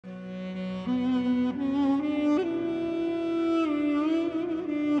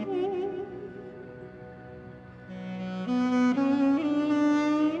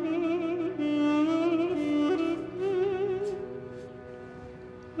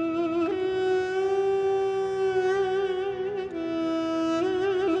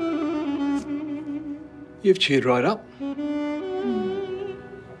You've cheered right up.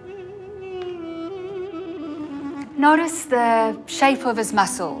 Notice the shape of his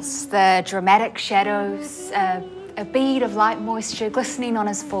muscles, the dramatic shadows, a bead of light moisture glistening on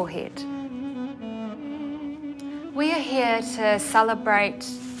his forehead. We are here to celebrate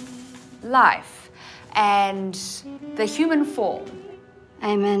life and the human form.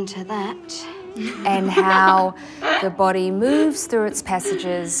 Amen to that. And how the body moves through its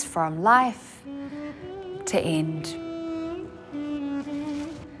passages from life to end.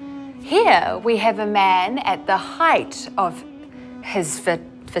 Here we have a man at the height of his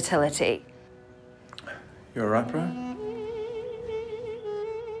fertility. You all right, bro?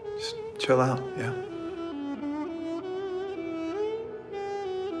 Just chill out, yeah?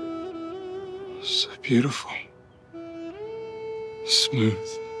 So beautiful. Smooth.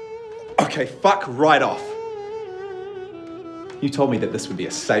 Okay, fuck right off. You told me that this would be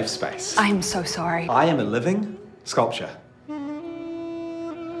a safe space. I'm so sorry. I am a living sculpture.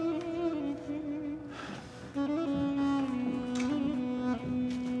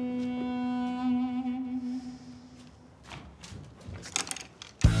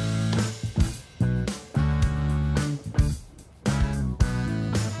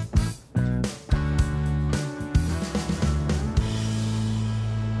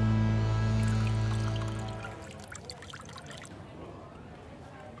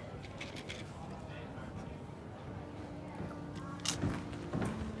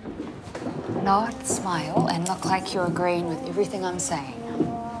 Nod, smile, and look like you're agreeing with everything I'm saying.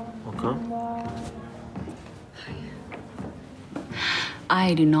 Okay.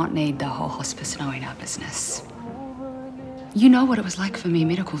 I do not need the whole hospice knowing our business. You know what it was like for me in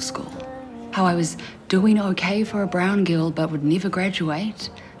medical school. How I was doing okay for a brown girl but would never graduate.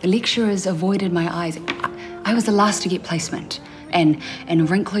 The lecturers avoided my eyes. I was the last to get placement. And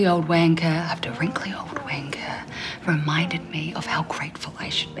wrinkly old wanker after wrinkly old wanker reminded me of how grateful I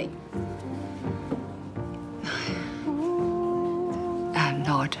should be.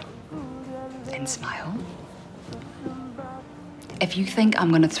 Nod and smile. If you think I'm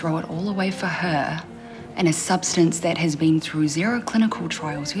going to throw it all away for her and a substance that has been through 0 clinical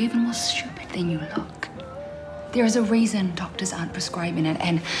trials, you're even more stupid than you look. There is a reason doctors aren't prescribing it,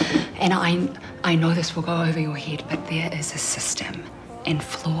 and I know this will go over your head, but there is a system, and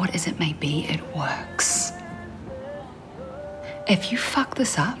flawed as it may be, it works. If you fuck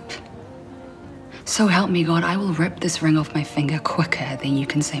this up, so help me God, I will rip this ring off my finger quicker than you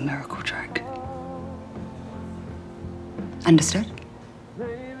can say miracle drug. Understood?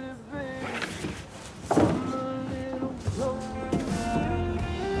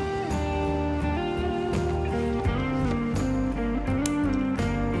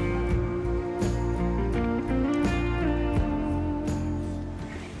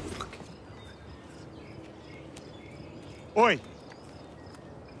 Oi!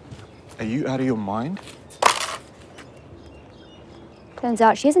 Are you out of your mind? Turns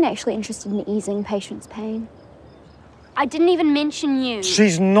out she isn't actually interested in easing patients' pain. I didn't even mention you.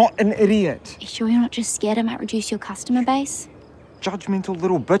 She's not an idiot. You sure you're not just scared I might reduce your customer base? Judgmental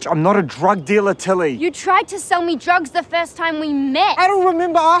little bitch. I'm not a drug dealer, Tilly. You tried to sell me drugs the first time we met. I don't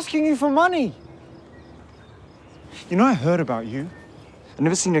remember asking you for money. You know, I heard about you. I've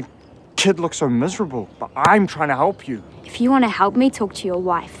never seen a kid look so miserable, but I'm trying to help you. If you want to help me, talk to your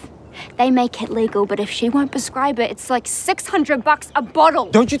wife. They make it legal, but if she won't prescribe it, it's like $600 a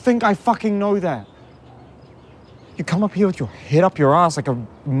bottle. Don't you think I fucking know that? You come up here with your head up your ass like a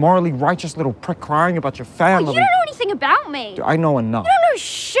morally righteous little prick crying about your family. Oh, you don't know anything about me. I know enough. You don't know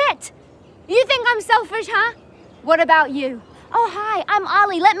shit. You think I'm selfish, huh? What about you? Oh, hi, I'm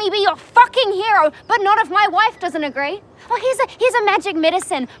Ali. Let me be your fucking hero, but not if my wife doesn't agree. Oh, here's a magic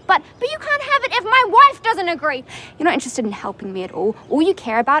medicine, but you can't have it if my wife doesn't agree. You're not interested in helping me at all. All you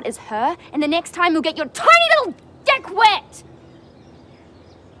care about is her, and the next time you'll get your tiny little dick wet.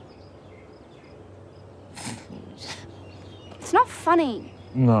 It's not funny.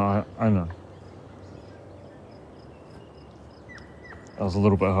 No, I know. That was a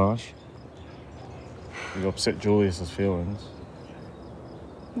little bit harsh. You upset Julius's feelings.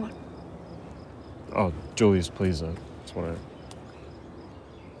 What? Oh, Julius pleased her. That's what I...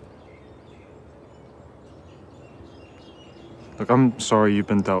 Look, I'm sorry you've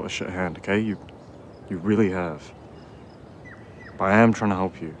been dealt a shit hand, okay? You really have. But I am trying to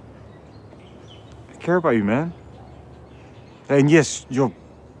help you. I care about you, man. And yes, you're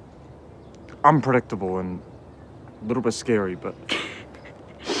unpredictable and a little bit scary, but...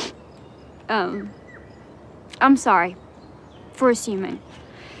 I'm sorry for assuming.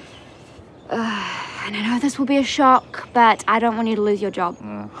 And I know this will be a shock, but I don't want you to lose your job.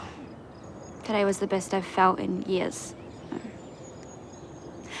 Today was the best I've felt in years.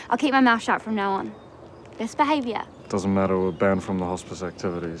 I'll keep my mouth shut from now on. Best behaviour. Doesn't matter, we're banned from the hospice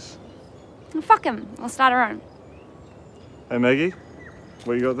activities. Well, fuck him. We'll start our own. Hey, Maggie,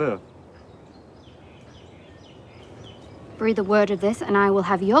 what you got there? Breathe a word of this and I will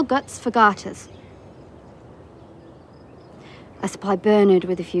have your guts for garters. I supply Bernard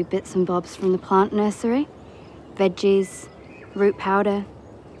with a few bits and bobs from the plant nursery. Veggies, root powder,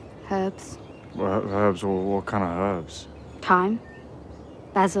 herbs. Herbs? What kind of herbs? Thyme,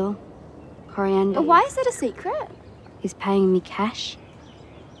 basil, coriander. Why is that a secret? He's paying me cash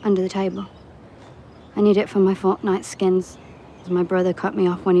under the table. I need it for my fortnight skins, as my brother cut me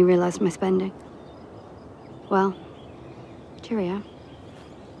off when he realized my spending. Well, cheerio.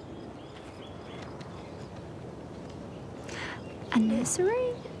 A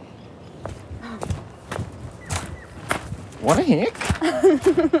nursery? What the heck?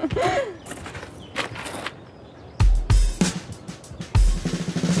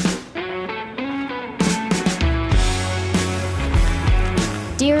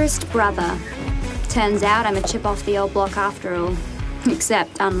 Dearest brother, turns out I'm a chip off the old block after all.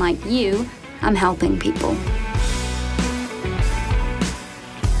 Except, unlike you, I'm helping people.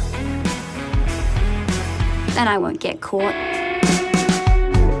 And I won't get caught.